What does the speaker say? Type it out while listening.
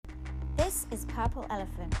This is Purple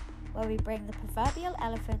Elephant, where we bring the proverbial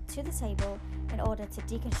elephant to the table in order to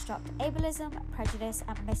deconstruct ableism, prejudice,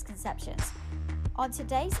 and misconceptions. On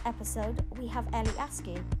today's episode, we have Ellie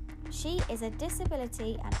Askew. She is a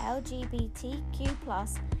disability and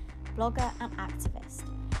LGBTQ+ blogger and activist.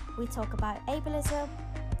 We talk about ableism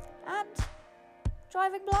and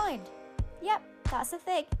driving blind. Yep, that's a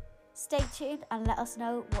thing. Stay tuned and let us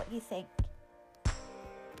know what you think.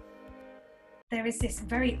 There is this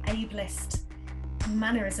very ableist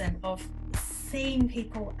mannerism of seeing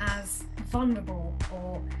people as vulnerable,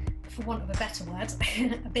 or for want of a better word,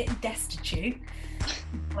 a bit destitute.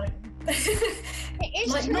 It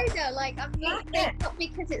is true though, I'm laughing not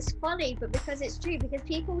because it's funny, but because it's true, because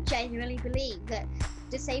people genuinely believe that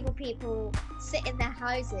disabled people sit in their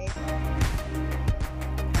houses.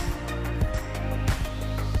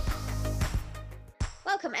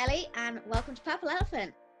 Welcome Ellie, and welcome to Purple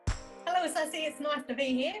Elephant. Hello Sassy, it's nice to be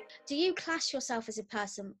here. Do you class yourself as a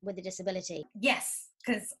person with a disability? Yes,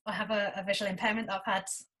 because I have a visual impairment that I've had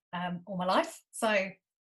all my life. So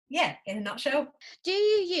yeah, in a nutshell. Do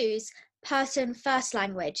you use person first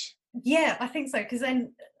language? Yeah, I think so, because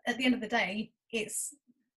then at the end of the day, it's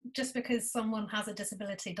just because someone has a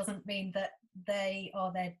disability doesn't mean that they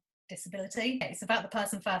are their disability. It's about the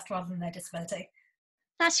person first rather than their disability.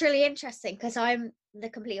 That's really interesting, because I'm the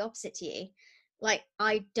complete opposite to you.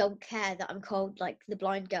 I don't care that I'm called the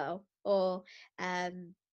blind girl or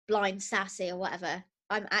blind sassy or whatever.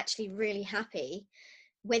 I'm actually really happy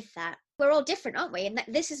with that. We're all different, aren't we? And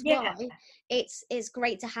this is why it's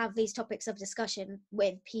great to have these topics of discussion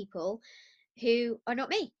with people who are not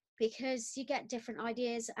me, because you get different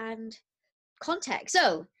ideas and context.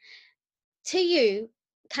 So, to you,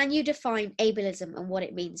 can you define ableism and what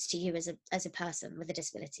it means to you as a person with a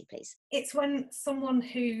disability, please? It's when someone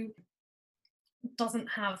who doesn't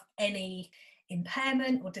have any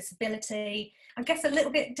impairment or disability, I guess a little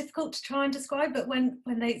bit difficult to try and describe, but when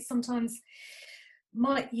they sometimes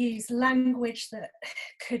might use language that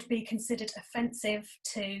could be considered offensive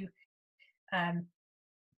to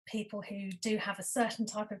people who do have a certain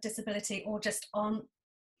type of disability, or just aren't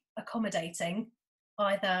accommodating,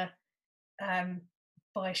 either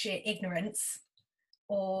by sheer ignorance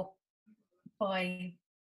or by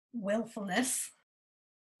willfulness,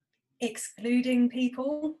 excluding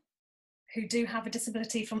people who do have a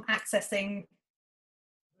disability from accessing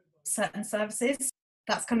certain services.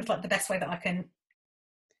 That's kind of the best way that I can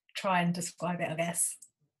try and describe it, I guess.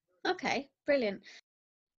 Okay, brilliant.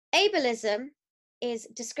 Ableism is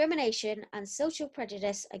discrimination and social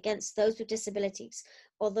prejudice against those with disabilities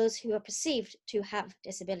or those who are perceived to have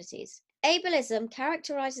disabilities. Ableism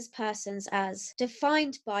characterizes persons as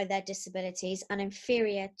defined by their disabilities and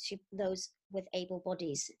inferior to those with able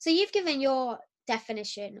bodies. So you've given your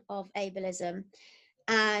definition of ableism,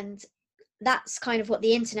 and that's kind of what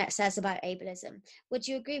the internet says about ableism. Would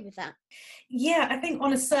you agree with that? Yeah, I think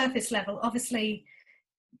on a surface level, obviously,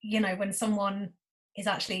 when someone is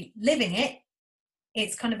actually living it,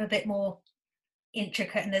 it's kind of a bit more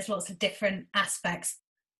intricate and there's lots of different aspects.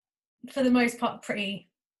 For the most part, pretty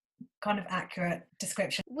kind of accurate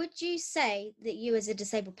description. Would you say that you as a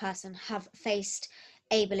disabled person have faced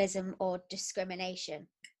ableism or discrimination?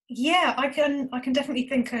 Yeah, I can definitely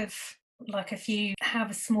think of a few,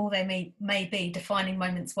 however small they may be, defining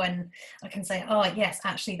moments when I can say, oh yes,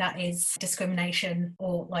 actually that is discrimination,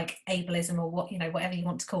 or ableism, or whatever you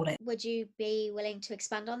want to call it. Would you be willing to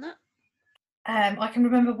expand on that? I can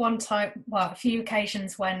remember a few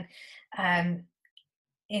occasions when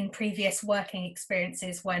in previous working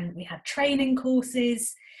experiences, when we had training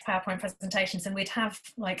courses, PowerPoint presentations, and we'd have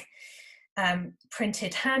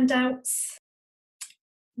printed handouts.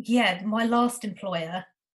 Yeah, my last employer,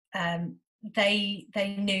 they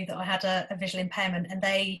knew that I had a visual impairment, and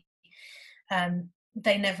they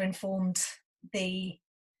never informed the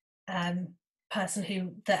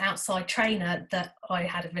the outside trainer, that I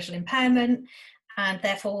had a visual impairment, and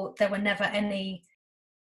therefore there were never any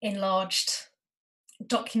enlarged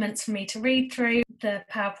documents for me to read through. The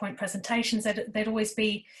PowerPoint presentations, they'd always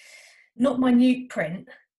be not minute print,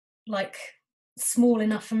 small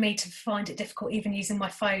enough for me to find it difficult, even using my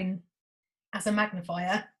phone as a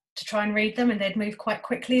magnifier, to try and read them, and they'd move quite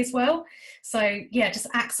quickly as well. So yeah, just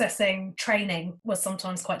accessing training was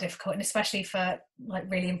sometimes quite difficult, and especially for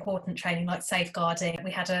really important training like safeguarding.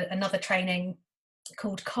 We had another training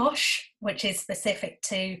called COSH, which is specific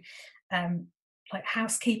to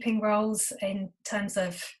housekeeping roles in terms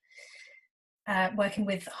of working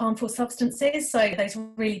with harmful substances. So those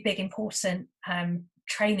really big important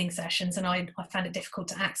training sessions, and I found it difficult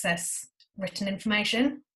to access written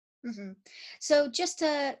information. Hmm. So just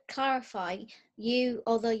to clarify,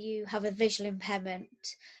 although you have a visual impairment,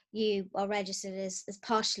 you are registered as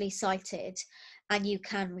partially sighted and you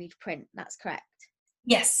can read print. That's correct.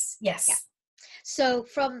 Yes, Yeah. yes. So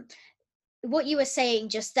from what you were saying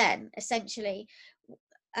just then, essentially,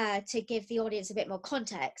 to give the audience a bit more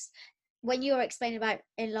context, when you were explaining about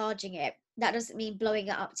enlarging it, that doesn't mean blowing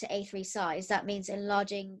it up to A3 size. That means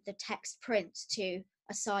enlarging the text print to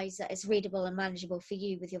a size that is readable and manageable for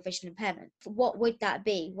you with your visual impairment. What would that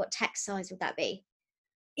be? What text size would that be?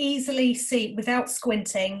 Easily see without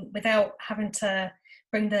squinting, without having to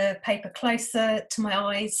bring the paper closer to my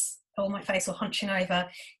eyes or my face or hunching over.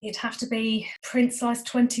 It'd have to be print size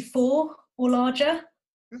 24 or larger.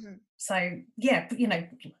 Mm-hmm. So yeah,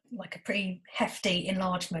 like a pretty hefty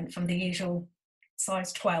enlargement from the usual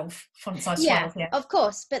size 12, font size 12. Yeah. Of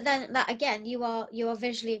course, but then that again, you are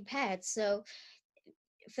visually impaired. So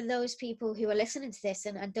for those people who are listening to this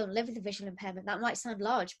and don't live with a visual impairment, that might sound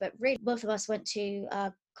large, but really both of us went to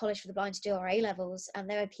College for the Blind to do our A levels, and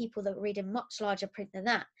there are people that read in much larger print than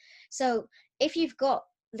that. So if you've got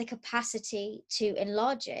the capacity to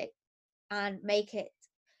enlarge it and make it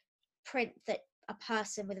print that a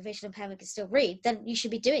person with a visual impairment can still read, then you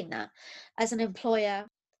should be doing that. As an employer,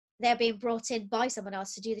 they're being brought in by someone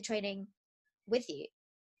else to do the training with you.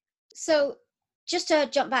 So just to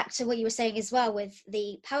jump back to what you were saying as well with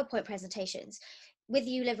the PowerPoint presentations, with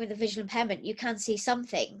you living with a visual impairment, you can see some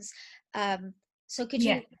things. So could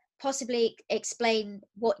you possibly explain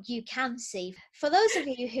what you can see for those of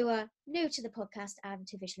you who are new to the podcast and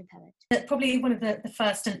to visual impairment? Probably one of the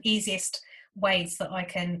first and easiest ways that I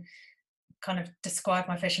can kind of describe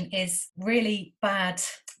my vision is really bad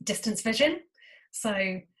distance vision.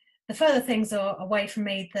 So the further things are away from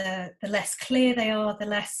me, the less clear they are, the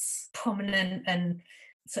less prominent and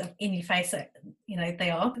sort of in your face, they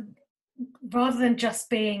are. Rather than just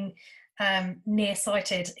being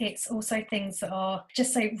nearsighted, it's also things that are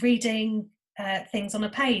just say reading things on a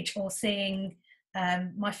page or seeing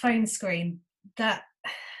my phone screen. That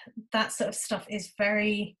sort of stuff is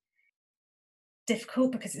very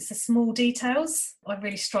difficult because it's the small details I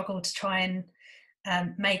really struggle to try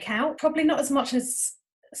and make out. Probably not as much as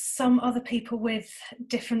some other people with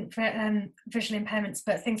different visual impairments,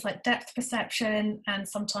 but things like depth perception and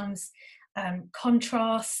sometimes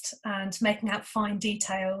contrast and making out fine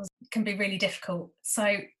details can be really difficult. So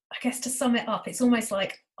I guess to sum it up, it's almost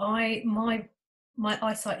like my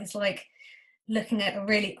eyesight is like looking at a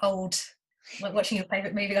really old, like watching your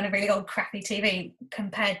favourite movie on a really old crappy TV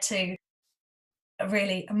compared to a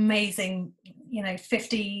really amazing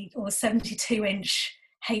 50 or 72 inch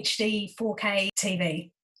HD 4K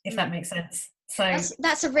TV, if that makes sense. So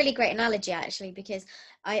that's a really great analogy actually, because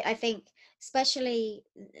I think especially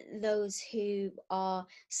those who are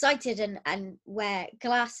sighted and wear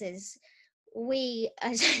glasses, we,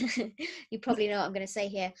 as you probably know what I'm going to say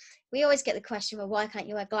here, we always get the question, well, why can't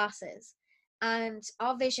you wear glasses? And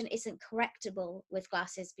our vision isn't correctable with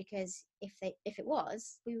glasses, because if it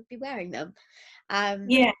was, we would be wearing them.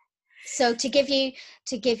 So to give you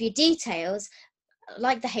details,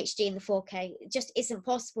 like the HD and the 4K, it just isn't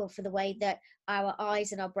possible for the way that our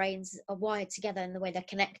eyes and our brains are wired together and the way they're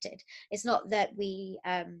connected. It's not that we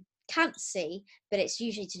can't see, but it's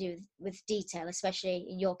usually to do with detail, especially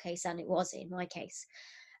in your case, and it was in my case.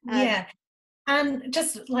 And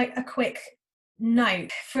just like a quick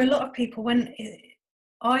note for a lot of people, when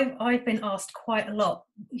I've been asked quite a lot,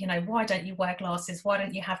 why don't you wear glasses, why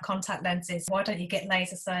don't you have contact lenses, why don't you get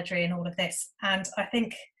laser surgery and all of this. And I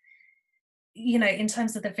think in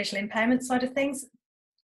terms of the visual impairment side of things,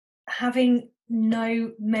 having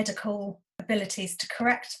no medical abilities to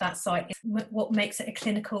correct that sight is what makes it a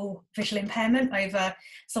clinical visual impairment over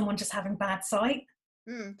someone just having bad sight.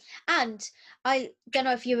 And I don't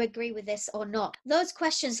know if you agree with this or not, those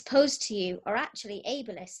questions posed to you are actually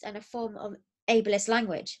ableist and a form of ableist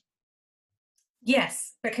language.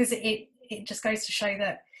 Yes, because it just goes to show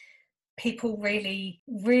that people really,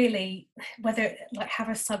 really, whether like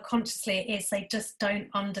however subconsciously it is, they just don't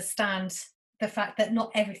understand the fact that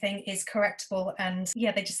not everything is correctable, and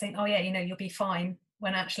they just think, oh yeah, you'll be fine,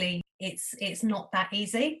 when actually it's not that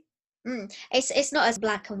easy. It's not as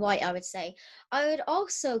black and white, I would say. I would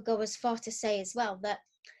also go as far to say as well that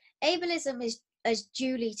ableism is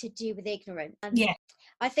duly to do with ignorance. And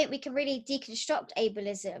I think we can really deconstruct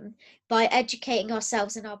ableism by educating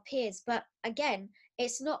ourselves and our peers. But again,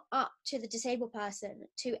 it's not up to the disabled person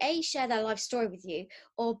to A, share their life story with you,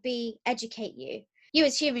 or B, educate you. You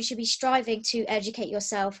as humans should be striving to educate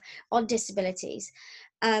yourself on disabilities.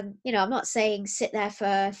 I'm not saying sit there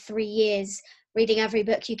for 3 years reading every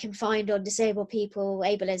book you can find on disabled people,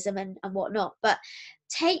 ableism and whatnot. But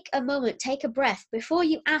take a moment, take a breath before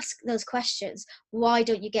you ask those questions. Why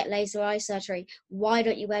don't you get laser eye surgery? Why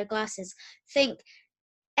don't you wear glasses? Think,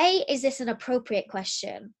 A, is this an appropriate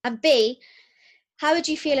question? And B, how would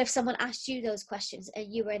you feel if someone asked you those questions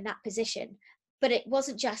and you were in that position? But it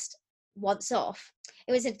wasn't just once off,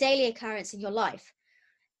 it was a daily occurrence in your life.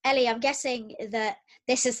 Ellie, I'm guessing that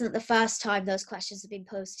this isn't the first time those questions have been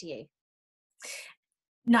posed to you.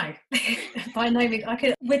 No, by no means. I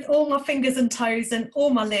could, with all my fingers and toes and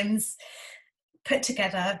all my limbs put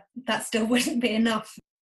together, that still wouldn't be enough.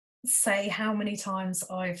 Say how many times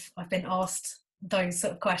I've been asked those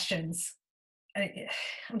sort of questions. I'm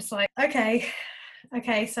just like, okay,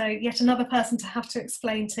 so yet another person to have to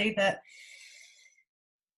explain to that,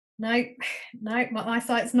 no, my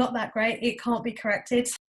eyesight's not that great, it can't be corrected.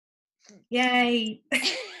 Yay.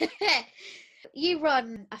 You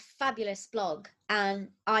run a fabulous blog, and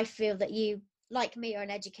I feel that you, like me, are an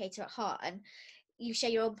educator at heart, and you share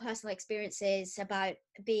your own personal experiences about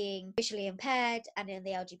being visually impaired and in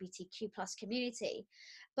the LGBTQ plus community.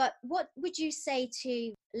 But what would you say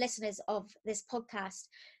to listeners of this podcast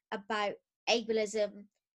about ableism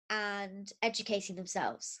and educating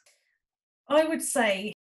themselves? I would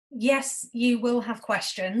say, yes, you will have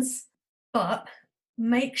questions, but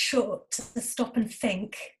make sure to stop and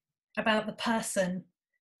think about the person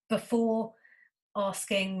before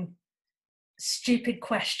asking stupid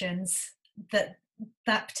questions that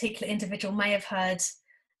particular individual may have heard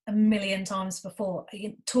a million times before.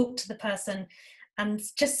 You talk to the person and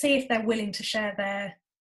just see if they're willing to share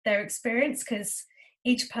their experience, because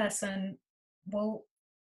each person will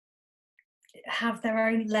have their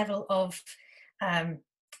own level of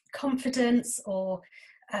confidence or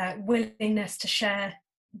willingness to share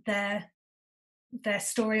their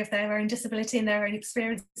story of their own disability and their own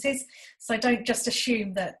experiences. So don't just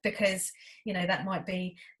assume that because, you know, that might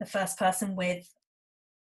be the first person with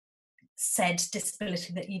said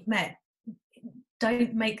disability that you've met,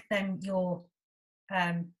 don't make them your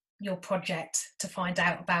project to find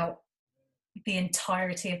out about the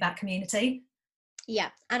entirety of that community. Yeah,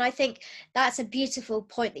 and I think that's a beautiful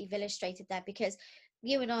point that you've illustrated there, because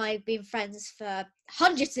you and I have been friends for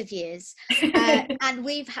hundreds of years, and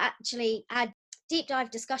we've actually had deep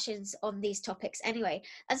dive discussions on these topics anyway,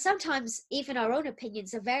 and sometimes even our own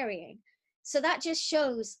opinions are varying. So that just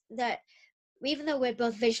shows that even though we're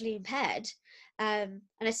both visually impaired, and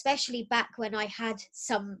especially back when I had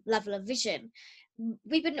some level of vision,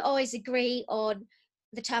 we wouldn't always agree on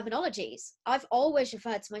the terminologies. I've always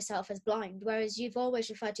referred to myself as blind, whereas you've always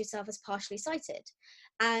referred to yourself as partially sighted.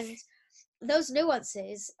 And those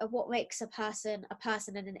nuances are what makes a person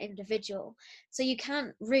and an individual. So you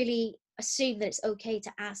can't really assume that it's okay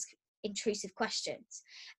to ask intrusive questions.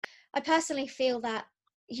 I personally feel that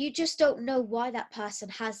you just don't know why that person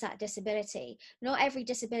has that disability. Not every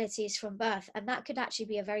disability is from birth, and that could actually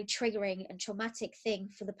be a very triggering and traumatic thing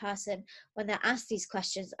for the person when they're asked these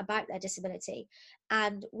questions about their disability.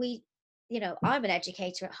 And I'm an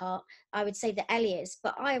educator at heart. I would say that Ellie is,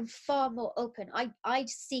 but I am far more open. I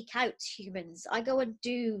seek out humans. I go and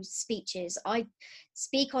do speeches. I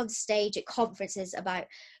speak on stage at conferences about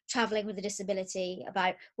traveling with a disability,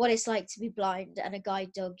 about what it's like to be blind and a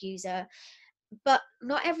guide dog user. But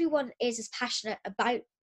not everyone is as passionate about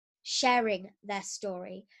sharing their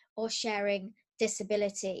story or sharing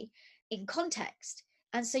disability in context.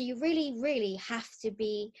 And so you really, really have to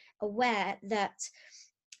be aware that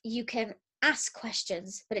you can ask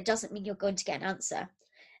questions, but it doesn't mean you're going to get an answer.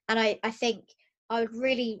 And I think I would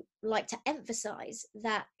really like to emphasize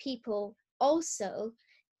that people also,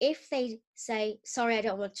 if they say, sorry, I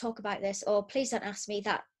don't want to talk about this, or please don't ask me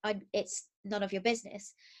that, it's none of your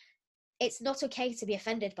business, it's not okay to be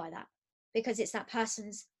offended by that, because it's that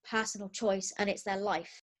person's personal choice and it's their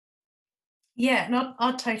life. Yeah, and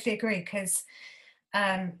I'd totally agree, because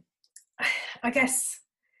I guess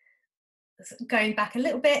going back a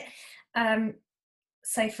little bit,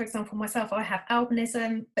 say for example myself, I have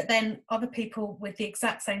albinism, but then other people with the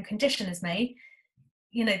exact same condition as me,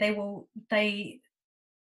 you know, they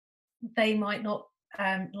might not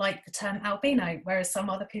like the term albino, whereas some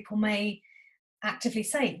other people may actively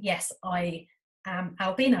say, yes, I am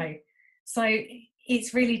albino. So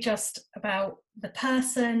it's really just about the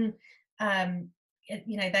person,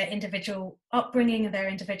 you know, their individual upbringing and their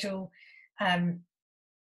individual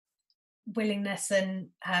willingness and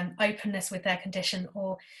openness with their condition,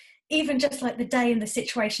 or even just like the day and the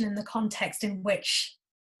situation and the context in which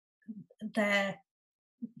their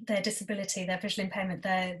disability, their visual impairment,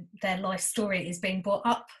 their life story is being brought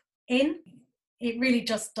up in. It really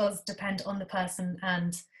just does depend on the person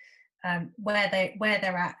and where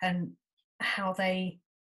they're at and how they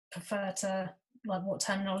prefer to like what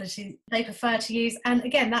terminology they prefer to use. And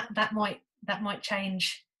again, that might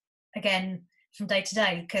change again from day to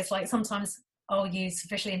day, because like sometimes I'll use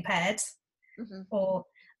visually impaired, or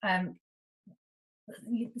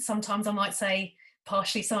sometimes I might say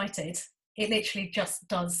partially sighted. It literally just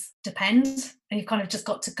does depend, and you've kind of just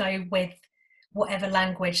got to go with whatever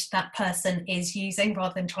language that person is using,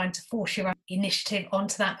 rather than trying to force your own initiative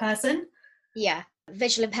onto that person. Yeah,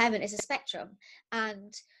 visual impairment is a spectrum,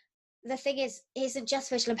 and the thing is, it isn't just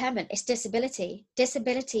visual impairment, it's disability.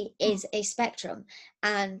 Disability is a spectrum,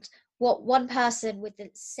 and what one person with the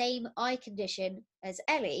same eye condition as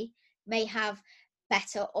Ellie may have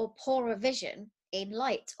better or poorer vision in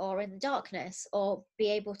light or in the darkness, or be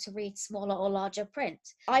able to read smaller or larger print.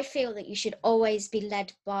 I feel that you should always be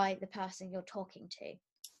led by the person you're talking to.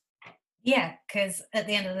 Yeah, because at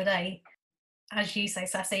the end of the day, as you say,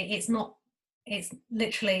 Sassy, it's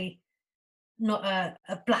literally not a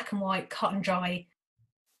black and white, cut and dry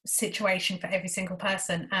situation for every single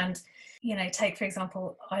person. And, you know, take, for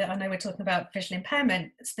example, I know we're talking about visual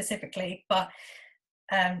impairment specifically, but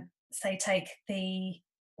say take the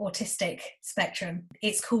autistic spectrum.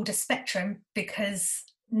 It's called a spectrum because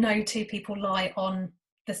no two people lie on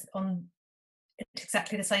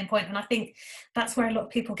exactly the same point. And I think that's where a lot of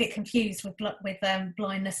people get confused with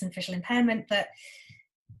blindness and visual impairment, that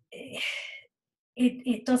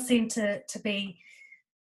it does seem to be,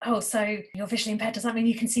 oh, so you're visually impaired, does that mean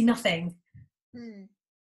you can see nothing?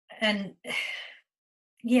 And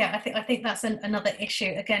yeah, I think that's another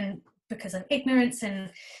issue, again, because of ignorance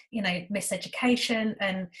and, you know, miseducation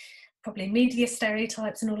and probably media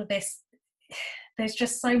stereotypes and all of this. There's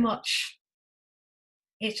just so much,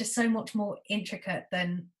 it's just so much more intricate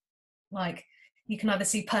than, like, you can either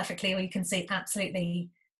see perfectly or you can see absolutely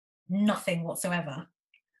nothing whatsoever.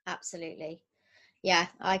 Absolutely. Yeah,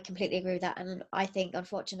 I completely agree with that. And I think,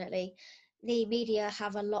 unfortunately, the media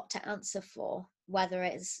have a lot to answer for, whether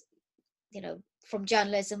it's, you know, from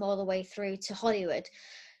journalism all the way through to Hollywood.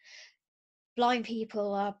 Blind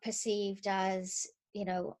people are perceived as, you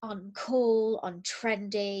know, uncool,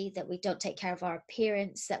 untrendy, that we don't take care of our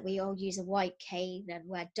appearance, that we all use a white cane and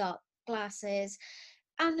wear dark glasses.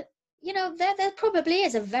 And, you know, there probably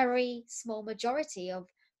is a very small majority of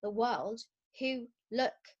the world who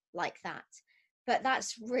look like that. But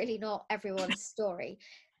that's really not everyone's story.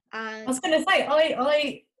 And I was going to say,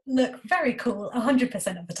 I look very cool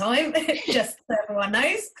 100% of the time, just so everyone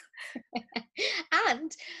knows.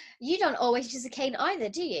 And you don't always use a cane either,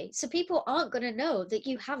 do you? So people aren't going to know that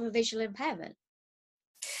you have a visual impairment.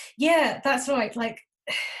 Yeah, that's right. Like,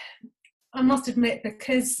 I must admit,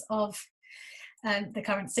 because of the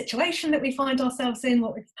current situation that we find ourselves in,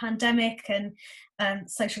 what with the pandemic and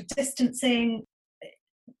social distancing,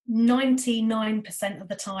 99% of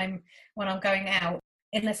the time when I'm going out,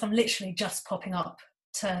 unless I'm literally just popping up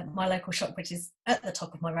to my local shop, which is at the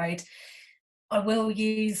top of my road, I will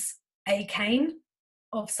use a cane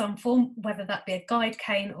of some form, whether that be a guide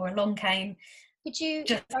cane or a long cane. Could you,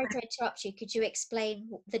 sorry to interrupt you, could you explain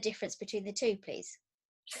the difference between the two, please?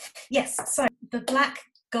 Yes, so the black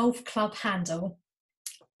golf club handle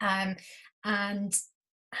and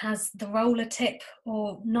has the roller tip,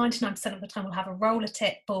 or 99% of the time will have a roller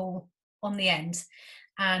tip ball on the end,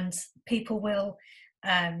 and people will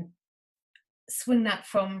swing that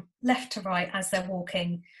from left to right as they're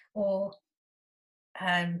walking, or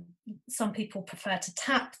some people prefer to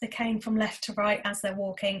tap the cane from left to right as they're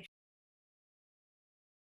walking.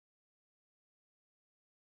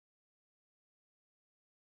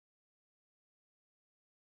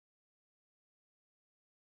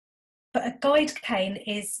 But a guide cane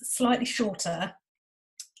is slightly shorter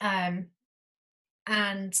and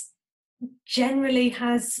generally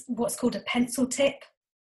has what's called a pencil tip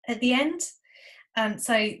at the end.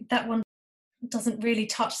 So that one doesn't really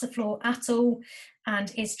touch the floor at all,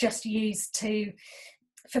 and is just used to,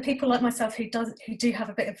 for people like myself who do have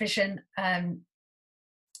a bit of vision, and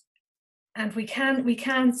we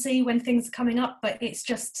can see when things are coming up, but it's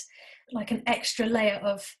just like an extra layer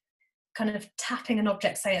of kind of tapping an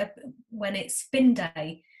object, say when it's spin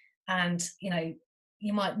day, and you know,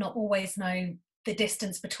 you might not always know the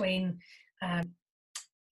distance between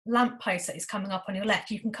lamppost that is coming up on your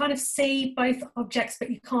left. You can kind of see both objects, but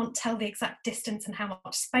you can't tell the exact distance and how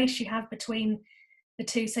much space you have between the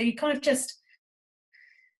two. So you kind of just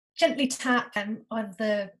gently tap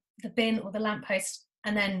either the bin or the lamppost,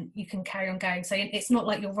 and then you can carry on going. So it's not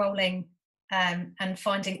like you're rolling and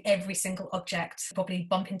finding every single object you probably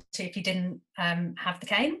bump into if you didn't have the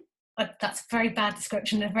cane. That's a very bad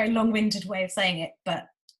description, a very long-winded way of saying it, but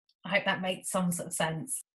I hope that makes some sort of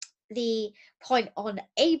sense. the point on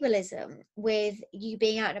ableism with you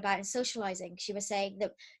being out and about and socializing. She was saying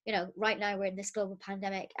that, you know, right now we're in this global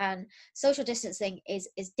pandemic and social distancing is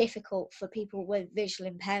difficult for people with visual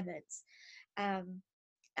impairments.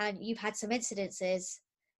 And you've had some incidences.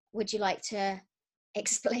 Would you like to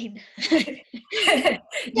explain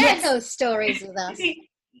Yes. those stories with us?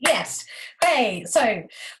 Yes. Hey, so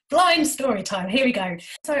blind story time. Here we go.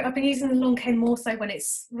 So I've been using the lawn cane more so when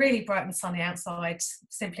it's really bright and sunny outside,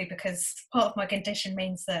 simply because part of my condition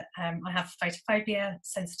means that I have photophobia,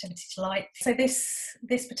 sensitivity to light. So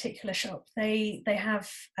this particular shop, they have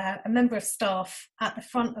a member of staff at the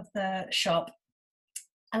front of the shop,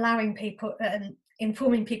 allowing people and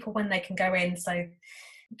informing people when they can go in, so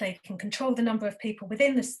they can control the number of people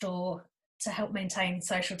within the store to help maintain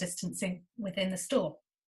social distancing within the store.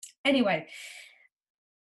 Anyway,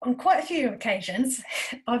 on quite a few occasions,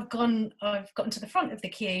 I've gotten to the front of the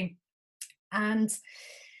queue, and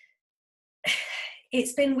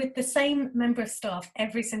it's been with the same member of staff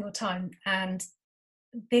every single time. And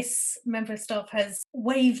this member of staff has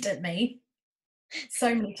waved at me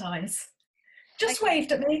so many times. Just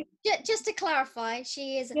waved at me. Just to clarify,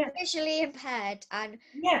 she is visually impaired and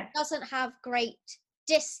doesn't have great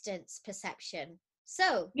distance perception.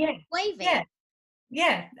 So waving.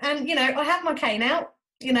 Yeah, and you know, I have my cane out,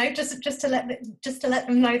 you know, just to let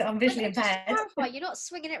them know that I'm visually impaired. Just to clarify, you're not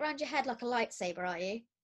swinging it around your head like a lightsaber, are you?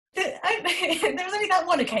 There was only that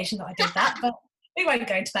one occasion that I did that, but we won't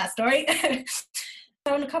go into that story.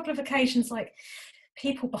 So on a couple of occasions, like,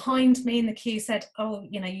 people behind me in the queue said, "Oh,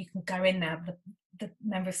 you know, you can go in now." The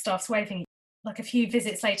member of staff's waving. Like a few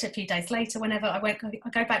visits later, a few days later, whenever I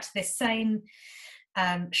go back to this same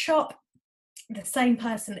shop, the same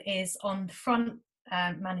person is on the front,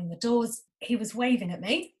 manning the doors. He was waving at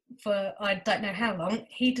me for I don't know how long.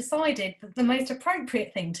 He decided that the most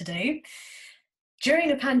appropriate thing to do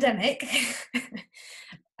during a pandemic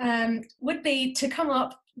would be to come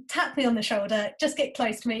up, tap me on the shoulder, just get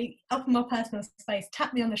close to me, up in my personal space,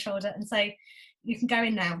 tap me on the shoulder and say, "You can go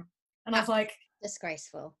in now." And I was like,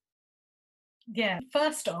 disgraceful. Yeah,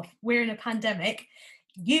 first off, we're in a pandemic.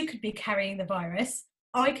 You could be carrying the virus.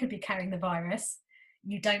 I could be carrying the virus.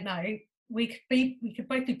 You don't know. We could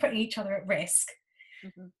both be putting each other at risk.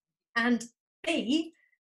 Mm-hmm. And B,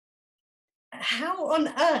 how on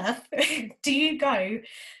earth do you go?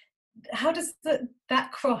 How does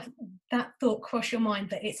that thought cross your mind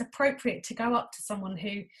that it's appropriate to go up to someone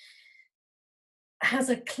who has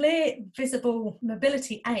a clear, visible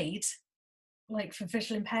mobility aid, like for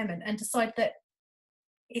visual impairment, and decide that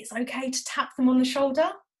it's okay to tap them on the shoulder?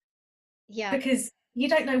 Yeah. Because you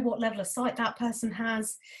don't know what level of sight that person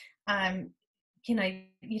has. You know,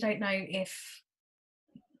 you don't know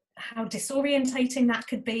how disorientating that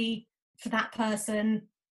could be for that person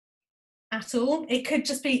at all. It could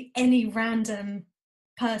just be any random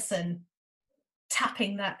person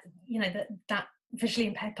tapping that, you know, that visually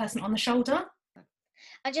impaired person on the shoulder.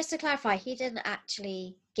 And just to clarify, he didn't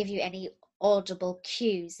actually give you any audible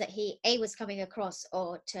cues that he was coming across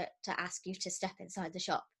or to ask you to step inside the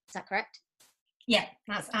shop. Is that correct? Yeah,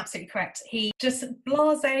 that's absolutely correct. He just,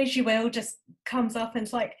 blasé as you will, just comes up and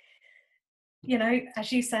it's like, you know,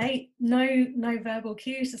 as you say, no verbal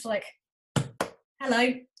cues. It's like,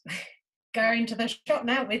 "Hello, go into the shop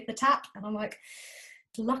now with the tap." And I'm like,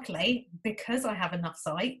 luckily, because I have enough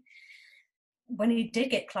sight, when he did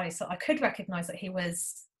get closer, I could recognise that he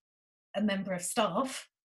was a member of staff.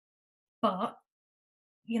 But,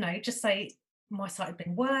 you know, just say my sight had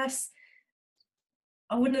been worse,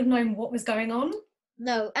 I wouldn't have known what was going on.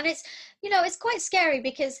 No, and it's, you know, it's quite scary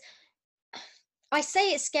because I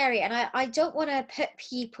say it's scary and I don't want to put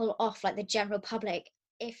people off, like the general public,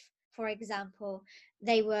 if, for example,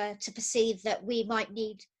 they were to perceive that we might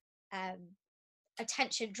need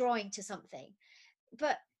attention drawing to something.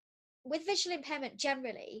 But with visual impairment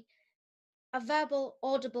generally, a verbal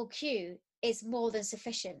audible cue is more than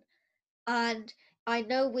sufficient. And I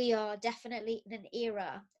know we are definitely in an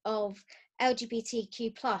era of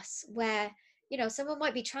LGBTQ plus where, you know, someone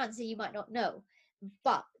might be trans and you might not know.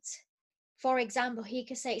 But for example, he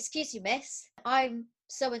could say, "Excuse you, miss, I'm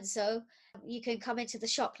so-and-so, you can come into the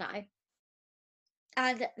shop now."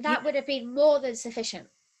 And that would have been more than sufficient.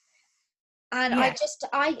 And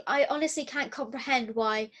I honestly can't comprehend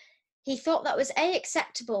why he thought that was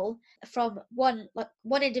acceptable from one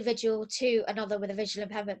individual to another with a visual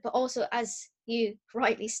impairment, but also, as you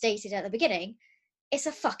rightly stated at the beginning, it's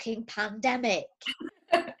a fucking pandemic.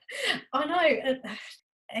 I know.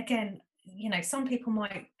 Again, you know, some people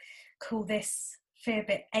might call this fear a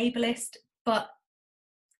bit ableist, but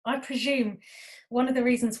I presume one of the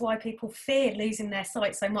reasons why people fear losing their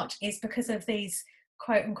sight so much is because of these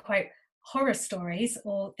quote unquote horror stories,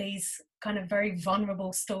 or these kind of very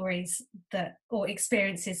vulnerable stories that, or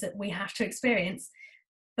experiences that we have to experience.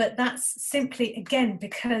 But that's simply, again,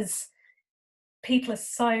 because people are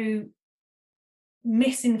so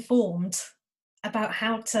misinformed about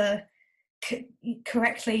how to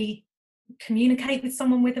correctly communicate with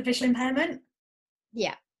someone with a visual impairment.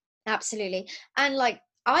 Yeah, absolutely. And like,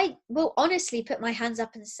 I will honestly put my hands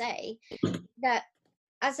up and say that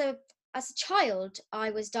as a child,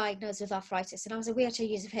 I was diagnosed with arthritis, and I was a wheelchair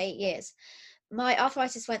user for 8 years. My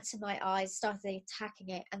arthritis went to my eyes, started attacking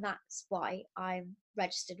it, and that's why I'm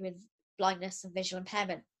registered with blindness and visual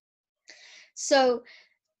impairment. So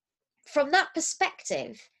from that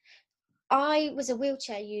perspective, I was a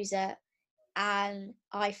wheelchair user, and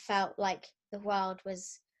I felt like the world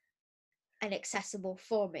was inaccessible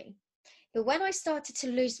for me. But when I started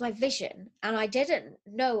to lose my vision, and I didn't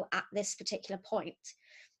know at this particular point,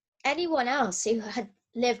 anyone else who had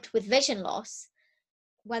lived with vision loss,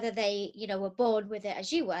 whether they, were born with it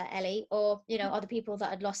as you were, Ellie, or, other people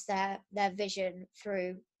that had lost their vision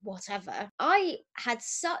through whatever, I had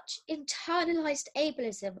such internalized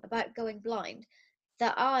ableism about going blind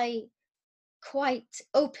that I quite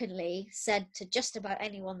openly said to just about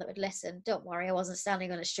anyone that would listen, don't worry, I wasn't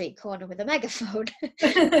standing on a street corner with a megaphone,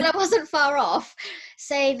 but I wasn't far off,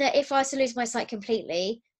 saying that if I was to lose my sight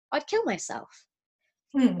completely, I'd kill myself.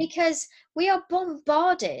 Because we are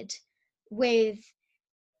bombarded with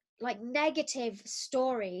like negative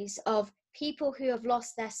stories of people who have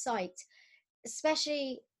lost their sight,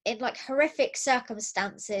 especially in like horrific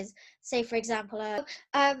circumstances. Say, for example,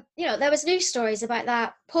 there was news stories about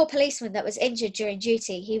that poor policeman that was injured during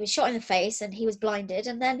duty. He was shot in the face and he was blinded,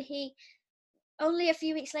 and then he only a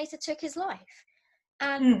few weeks later took his life.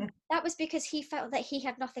 And that was because he felt that he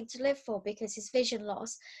had nothing to live for, because his vision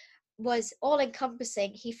loss was all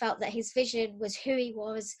encompassing. He felt that his vision was who he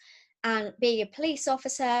was, and being a police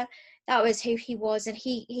officer, that was who he was, and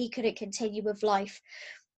he couldn't continue with life.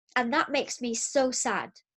 And that makes me so sad,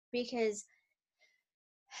 because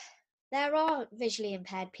there are visually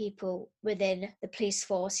impaired people within the police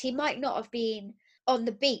force. He might not have been on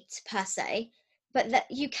the beat per se, but that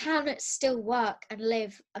you can still work and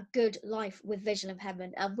live a good life with visual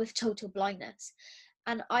impairment and with total blindness.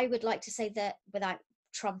 And I would like to say that, without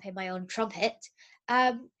trumping my own trumpet,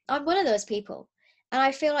 I'm one of those people. And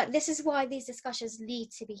I feel like this is why these discussions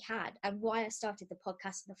need to be had, and why I started the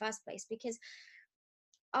podcast in the first place, because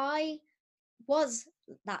I was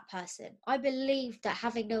that person. I believed that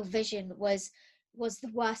having no vision was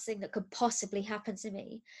the worst thing that could possibly happen to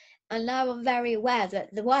me. And now I'm very aware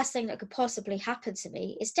that the worst thing that could possibly happen to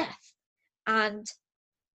me is death. And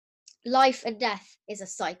life and death is a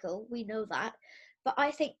cycle, we know that. But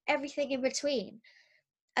I think everything in between,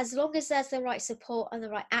 as long as there's the right support and the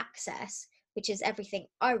right access, which is everything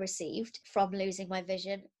I received from losing my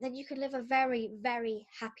vision, then you can live a very, very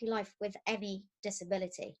happy life with any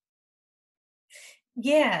disability.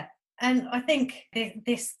 Yeah, and I think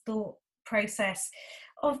this thought process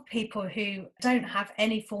of people who don't have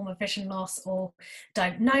any form of vision loss, or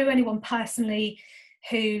don't know anyone personally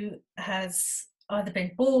who has either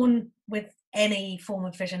been born with any form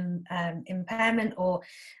of vision impairment, or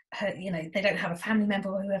they don't have a family member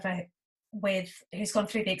or whoever who's gone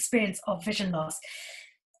through the experience of vision loss.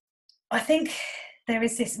 I think there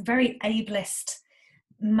is this very ableist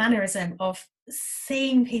mannerism of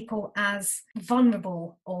seeing people as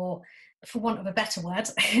vulnerable, or, for want of a better word,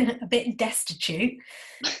 a bit destitute.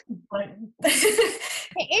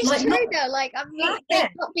 It is true though. Like, I'm laughing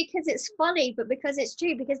not because it's funny, but because it's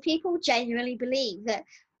true. Because people genuinely believe that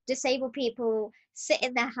disabled people sit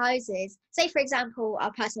in their houses. Say, for example,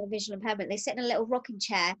 our person with visual impairment, they sit in a little rocking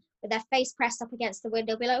chair with their face pressed up against the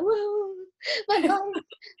window, be like, "Whoa, my life."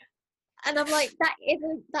 And I'm like,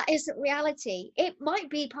 that isn't reality. It might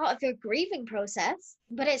be part of your grieving process,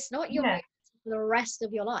 but it's not your reality for the rest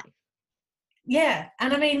of your life. Yeah,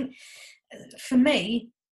 and I mean, for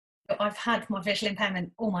me, I've had my visual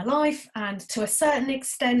impairment all my life, and to a certain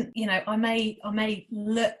extent, I may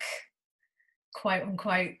look, quote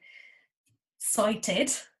unquote,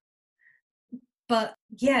 sighted, but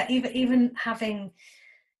yeah, even having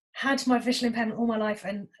had my visual impairment all my life,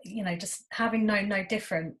 and just having known no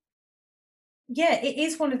different, it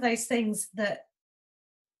is one of those things that,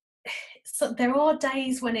 so there are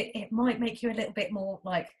days when it might make you a little bit more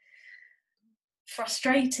like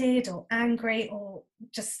frustrated or angry, or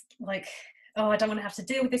just like, oh, I don't want to have to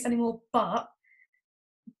deal with this anymore. But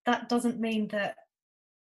that doesn't mean that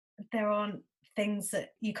there aren't things that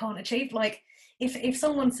you can't achieve. Like, if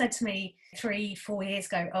someone said to me 3-4 years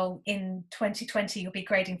ago, oh, in 2020 you'll be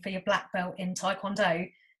grading for your black belt in Taekwondo,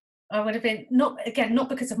 I would have been, not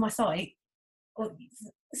because of my sight, or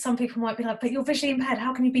some people might be like, but you're visually impaired,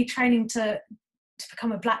 how can you be training to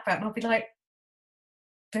become a black belt? And I'll be like,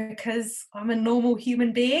 because I'm a normal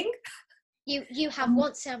human being. You have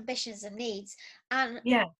wants, ambitions and needs. And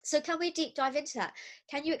yeah, so can we deep dive into that?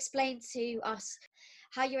 Can you explain to us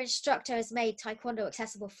how your instructor has made Taekwondo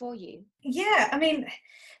accessible for you? Yeah, I mean,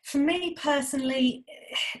 for me personally,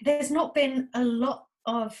 there's not been a lot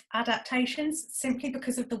of adaptations, simply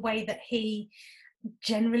because of the way that he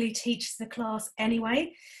generally teaches the class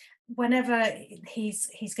anyway. Whenever he's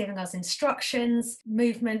giving us instructions,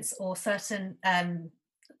 movements, or certain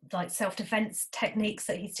like self-defense techniques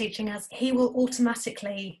that he's teaching us, he will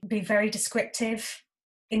automatically be very descriptive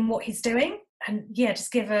in what he's doing, and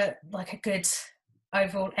just give a good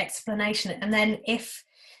overall explanation. And then if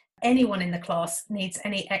anyone in the class needs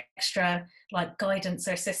any extra like guidance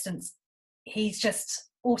or assistance, he's just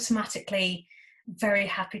automatically very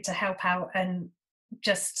happy to help out and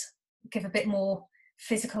just give a bit more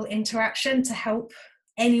physical interaction to help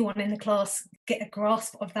anyone in the class get a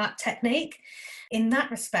grasp of that technique. In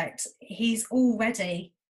that respect, he's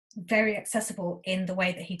already very accessible in the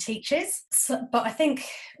way that he teaches. But I think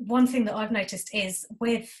one thing that I've noticed is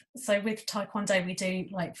with Taekwondo, we do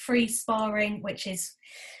like free sparring, which is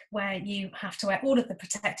where you have to wear all of the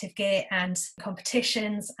protective gear, and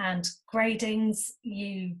competitions and gradings,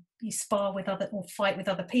 you spar with other or fight with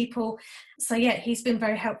other people. So he's been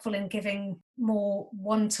very helpful in giving more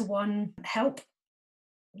one-to-one help,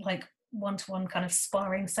 like one-to-one kind of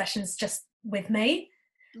sparring sessions just with me,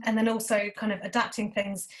 and then also kind of adapting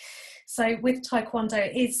things. So with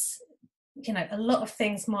Taekwondo is, a lot of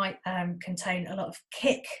things might contain a lot of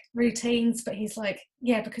kick routines, but he's like,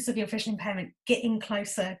 because of your visual impairment, get in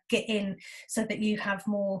closer, get in, so that you have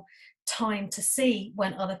more time to see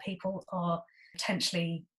when other people are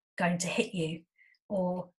potentially going to hit you,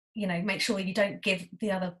 or make sure you don't give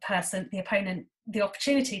the other person, the opponent, the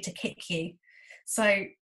opportunity to kick you. So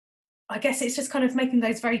I guess it's just kind of making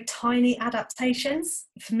those very tiny adaptations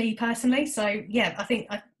for me personally. So I think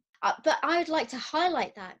but I would like to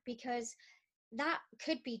highlight that, because that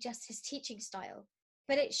could be just his teaching style,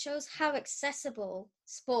 but it shows how accessible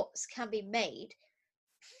sports can be made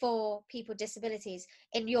for people with disabilities,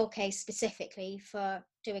 in your case specifically for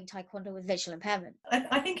doing Taekwondo with visual impairment.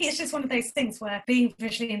 I think it's just one of those things where being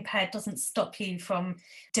visually impaired doesn't stop you from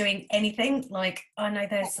doing anything. Like, I know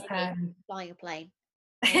there's flying a plane,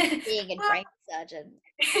 being a brain surgeon.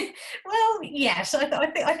 Well, yes,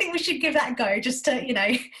 I think we should give that a go, just to,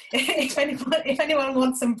 if anyone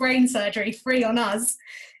wants some brain surgery free on us,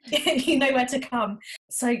 you know where to come.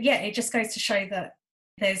 So it just goes to show that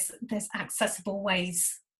there's accessible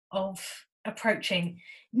ways of approaching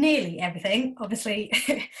nearly everything. Obviously,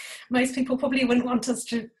 most people probably wouldn't want us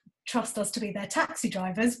to trust us to be their taxi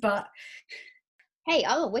drivers, but hey,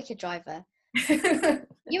 I'm a wicked driver.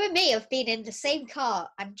 You and me have been in the same car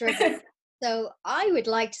and driven. So I would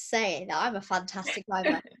like to say that I'm a fantastic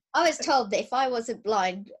driver. I was told that if I wasn't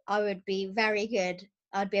blind, I would be very good.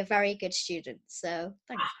 I'd be a very good student. So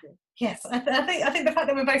thank you. Yes, I think the fact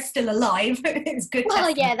that we're both still alive is good.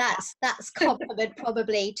 Well, that's compliment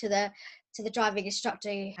probably to the driving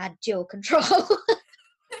instructor who had dual control.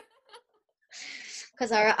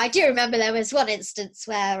 Because I do remember there was one instance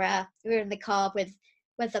where we were in the car with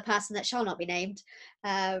the person that shall not be named.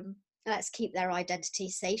 Let's keep their identity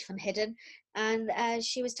safe and hidden. And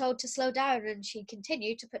she was told to slow down, and she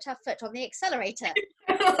continued to put her foot on the accelerator.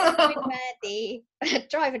 Where the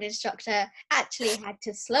driving instructor actually had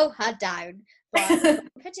to slow her down by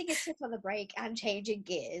putting his foot on the brake and changing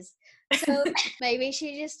gears. So maybe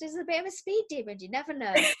she just is a bit of a speed demon. You never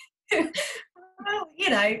know. Well,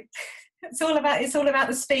 it's all about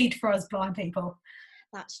the speed for us blind people.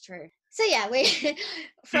 That's true. So we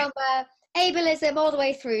from ableism all the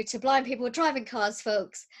way through to blind people driving cars,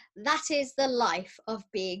 folks. That is the life of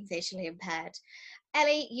being visually impaired.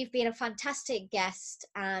 Ellie, you've been a fantastic guest,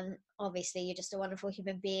 and obviously you're just a wonderful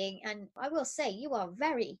human being. And I will say you are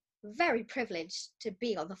very, very privileged to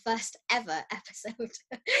be on the first ever episode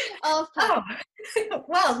of Oh,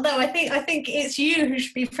 well, no, I think it's you who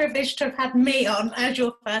should be privileged to have had me on as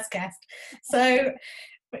your first guest. So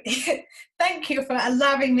thank you for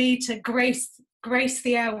allowing me to grace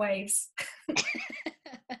the airwaves.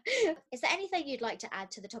 Is there anything you'd like to add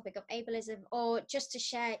to the topic of ableism, or just to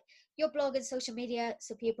share your blog and social media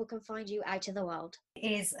so people can find you out in the world?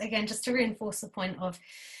 Is, again, just to reinforce the point of,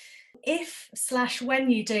 if/when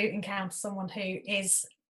you do encounter someone who is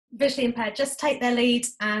visually impaired, just take their lead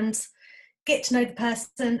and get to know the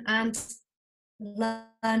person and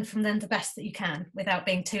learn from them the best that you can without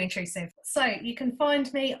being too intrusive. So you can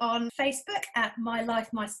find me on Facebook at My Life,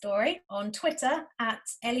 My Story, on Twitter at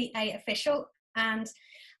Ellie A Official, and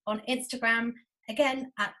on Instagram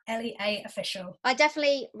again at Ellie A Official. I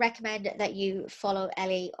definitely recommend that you follow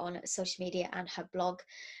Ellie on social media and her blog.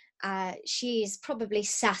 She's probably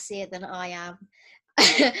sassier than I am.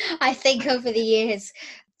 I think over the years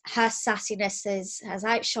her sassiness has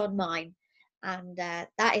outshone mine, and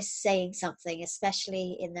that is saying something,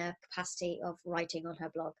 especially in the capacity of writing on her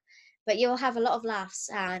blog. But you'll have a lot of laughs,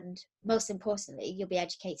 and most importantly, you'll be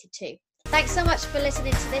educated too. Thanks so much for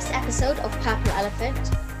listening to this episode of Purple Elephant,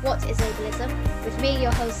 What is Ableism? With me,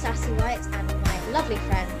 your host Sassy White, and my lovely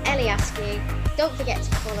friend Ellie Askew. Don't forget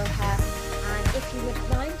to follow her, and if you wouldn't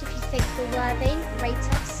mind, if you think we're worthy,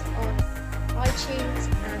 rate us on iTunes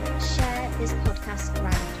and share this podcast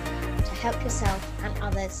around to help yourself and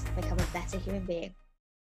others become a better human being.